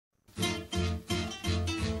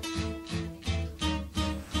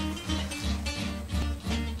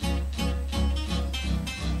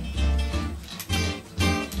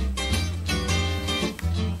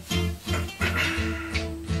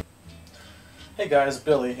Hey guys,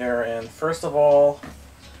 Billy here, and first of all,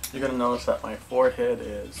 you're going to notice that my forehead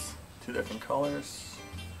is two different colors.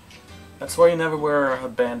 That's why you never wear a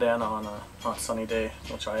bandana on a hot sunny day,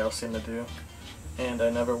 which I always seem to do. And I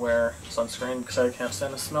never wear sunscreen because I can't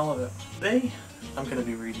stand the smell of it. Today, I'm going to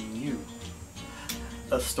be reading you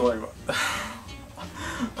a storybook.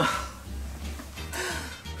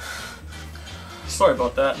 Sorry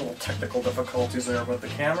about that, little technical difficulties there with the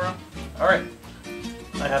camera. Alright.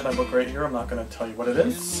 I have my book right here. I'm not going to tell you what it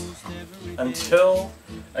is until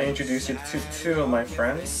I introduce you to two of my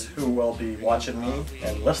friends who will be watching me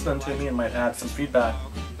and listening to me and might add some feedback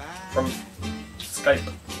from Skype.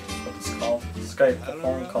 What it's called? Skype, the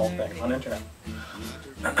phone call thing on internet.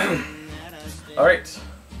 Alright.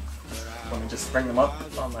 Let me just bring them up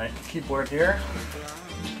on my keyboard here.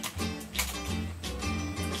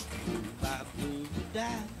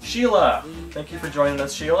 Sheila! Thank you for joining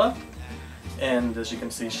us, Sheila. And as you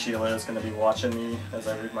can see, Sheila is going to be watching me as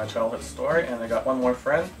I read my childhood story. And I got one more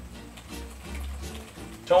friend.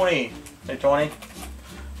 Tony! Hey Tony.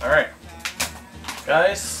 Alright.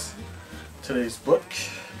 Guys, today's book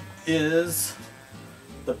is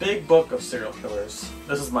The Big Book of Serial Killers.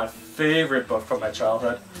 This is my favorite book from my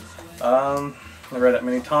childhood. I read it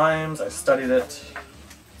many times, I studied it. It's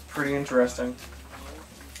pretty interesting.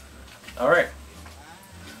 Alright.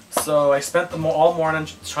 So I spent all morning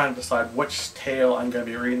trying to decide which tale I'm going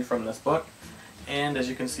to be reading from this book. And as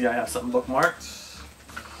you can see, I have something bookmarked.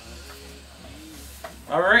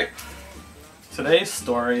 Alright. Today's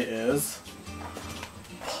story is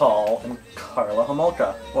Paul and Carla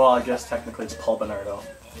Homolka. Well, I guess technically it's Paul Bernardo.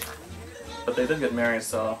 But they did get married,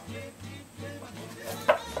 so...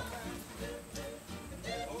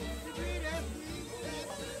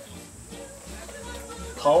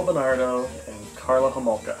 Paul Bernardo and Carla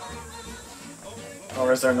Homolka,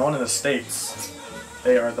 or as they're known in the States,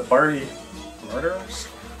 they are the Barbie murderers?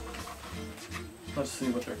 Let's see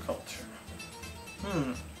what they're called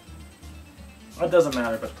here. It doesn't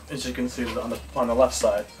matter, but as you can see on the left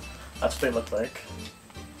side, that's what they look like.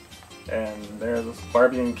 And they're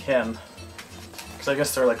Barbie and Ken. Because I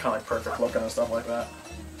guess they're like kind of like perfect looking and stuff like that.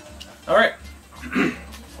 Alright.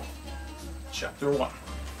 Chapter 1.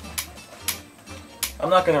 I'm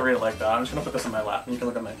not going to read it like that. I'm just going to put this in my lap and you can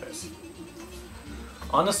look at my face.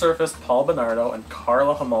 On the surface, Paul Bernardo and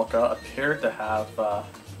Carla Homolka appeared to have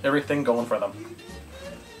everything going for them.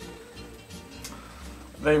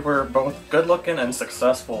 They were both good-looking and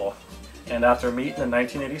successful, and after meeting in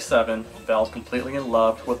 1987, fell completely in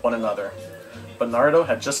love with one another. Bernardo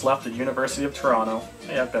had just left the University of Toronto.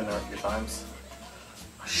 Hey, I've been there a few times.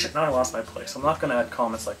 Oh, shit, now I lost my place. I'm not going to add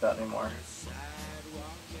comments like that anymore.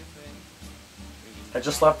 I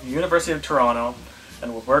just left the University of Toronto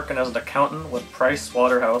and was working as an accountant with Price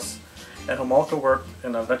Waterhouse, and Homolka worked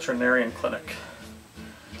in a veterinarian clinic.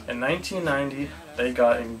 In 1990, they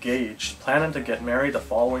got engaged, planning to get married the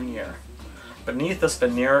following year. Beneath this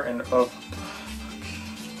veneer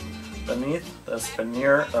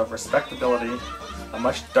of respectability, a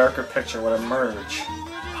much darker picture would emerge.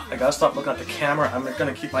 I gotta stop looking at the camera. I'm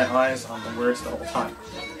gonna keep my eyes on the words the whole time.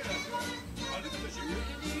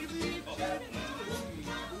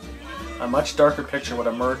 A much darker picture would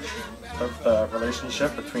emerge of the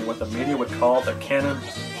relationship between what the media would call the canon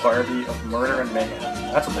Barbie of murder and mayhem.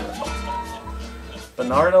 That's what they were called.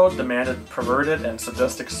 Bernardo demanded perverted and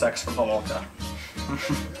sadistic sex from Homolka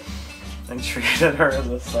and treated her as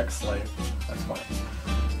a sex slave. That's funny.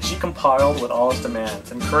 She complied with all his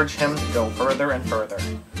demands, encouraged him to go further and further.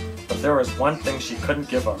 But there was one thing she couldn't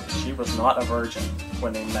give him. She was not a virgin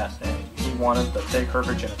when they met, and he wanted to take her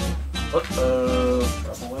virginity. Uh-oh,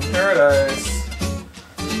 trouble in paradise.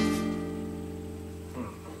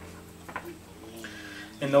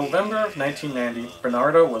 In November of 1990,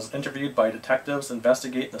 Bernardo was interviewed by detectives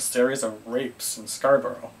investigating a series of rapes in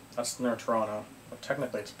Scarborough. That's near Toronto. Well,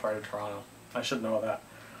 technically it's part of Toronto. I should know that.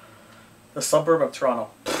 The suburb of Toronto.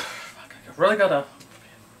 Fuck, I really gotta...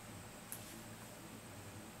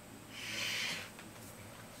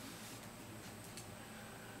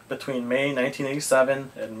 Between May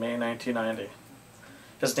 1987 and May 1990.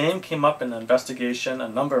 His name came up in the investigation a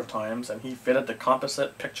number of times, and he fitted the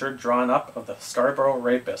composite picture drawn up of the Scarborough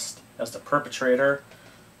rapist as the perpetrator.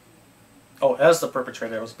 Oh, as the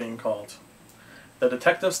perpetrator was being called. The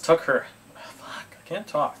detectives took her... Fuck, I can't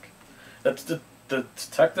talk. The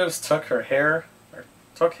detectives took hair,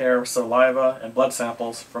 saliva, and blood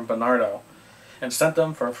samples from Bernardo and sent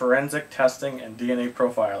them for forensic testing and DNA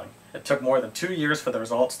profiling. It took more than 2 years for the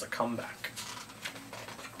results to come back.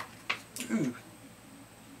 Ooh.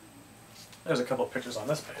 There's a couple of pictures on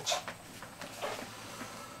this page.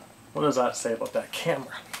 What does that say about that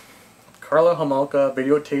camera? Carla Homolka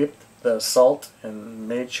videotaped the assault and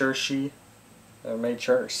made sure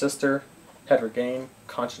her sister had regained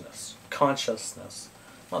consciousness.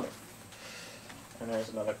 Mother. And there's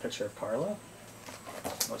another picture of Carla.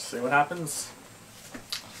 Let's see what happens.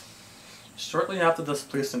 Shortly after this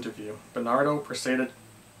police interview, Bernardo persuaded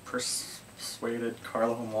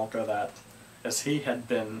Carla Homolka that, as he had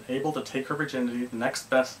been able to take her virginity, the next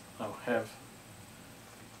best...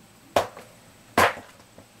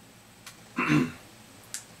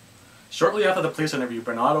 Shortly after the police interview,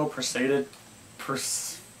 Bernardo persuaded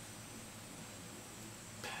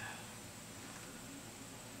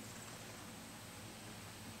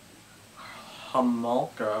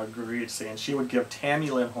Homolka agreed, saying she would give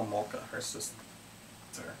Tammy Lynn Homolka, her sister.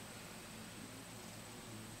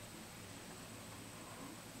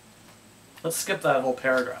 Let's skip that whole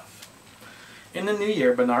paragraph. In the new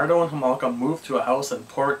year, Bernardo and Homolka moved to a house in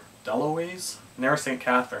Port Deloise, near St.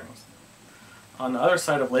 Catharines, on the other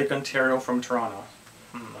side of Lake Ontario from Toronto.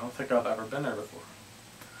 I don't think I've ever been there before.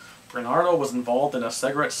 Bernardo was involved in a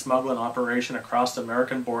cigarette smuggling operation across the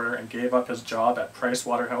American border and gave up his job at Price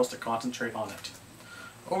Waterhouse to concentrate on it.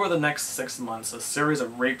 Over the next 6 months, a series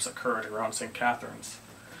of rapes occurred around St. Catharines.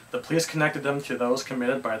 The police connected them to those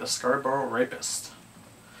committed by the Scarborough rapist,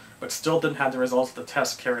 but still didn't have the results of the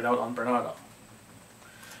test carried out on Bernardo.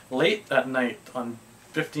 Late that night, on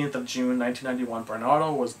 15th of June 1991,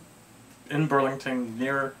 Bernardo was in Burlington,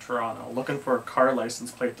 near Toronto, looking for a car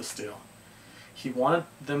license plate to steal. He wanted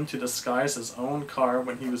them to disguise his own car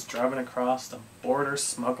when he was driving across the border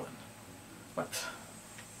smuggling. What?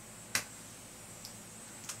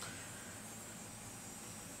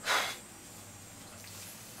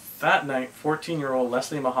 That night, 14-year-old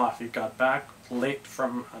Leslie Mahaffey got back late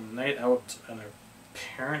from a night out and her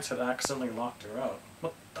parents had accidentally locked her out.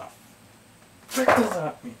 What the frick does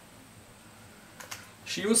that mean?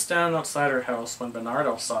 She was standing outside her house when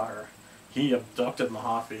Bernardo saw her. He abducted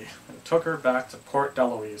Mahaffey and took her back to Port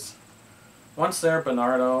Deloise. Once there,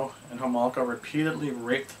 Bernardo and Homolka repeatedly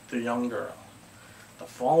raped the young girl. The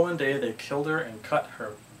following day, they killed her and cut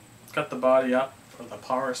the body up with a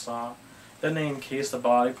power saw. Then they encased the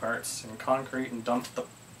body parts in concrete and dumped the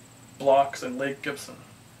blocks in Lake Gibson,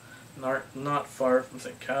 not far from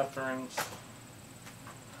St. Catharines.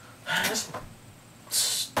 This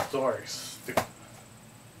story's stupid.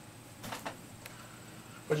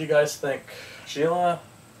 What do you guys think? Sheila?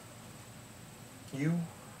 You?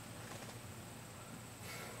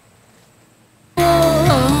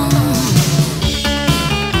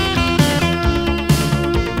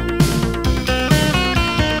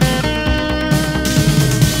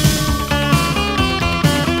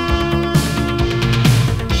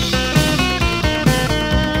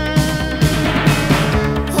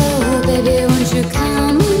 Oh, baby, won't you come?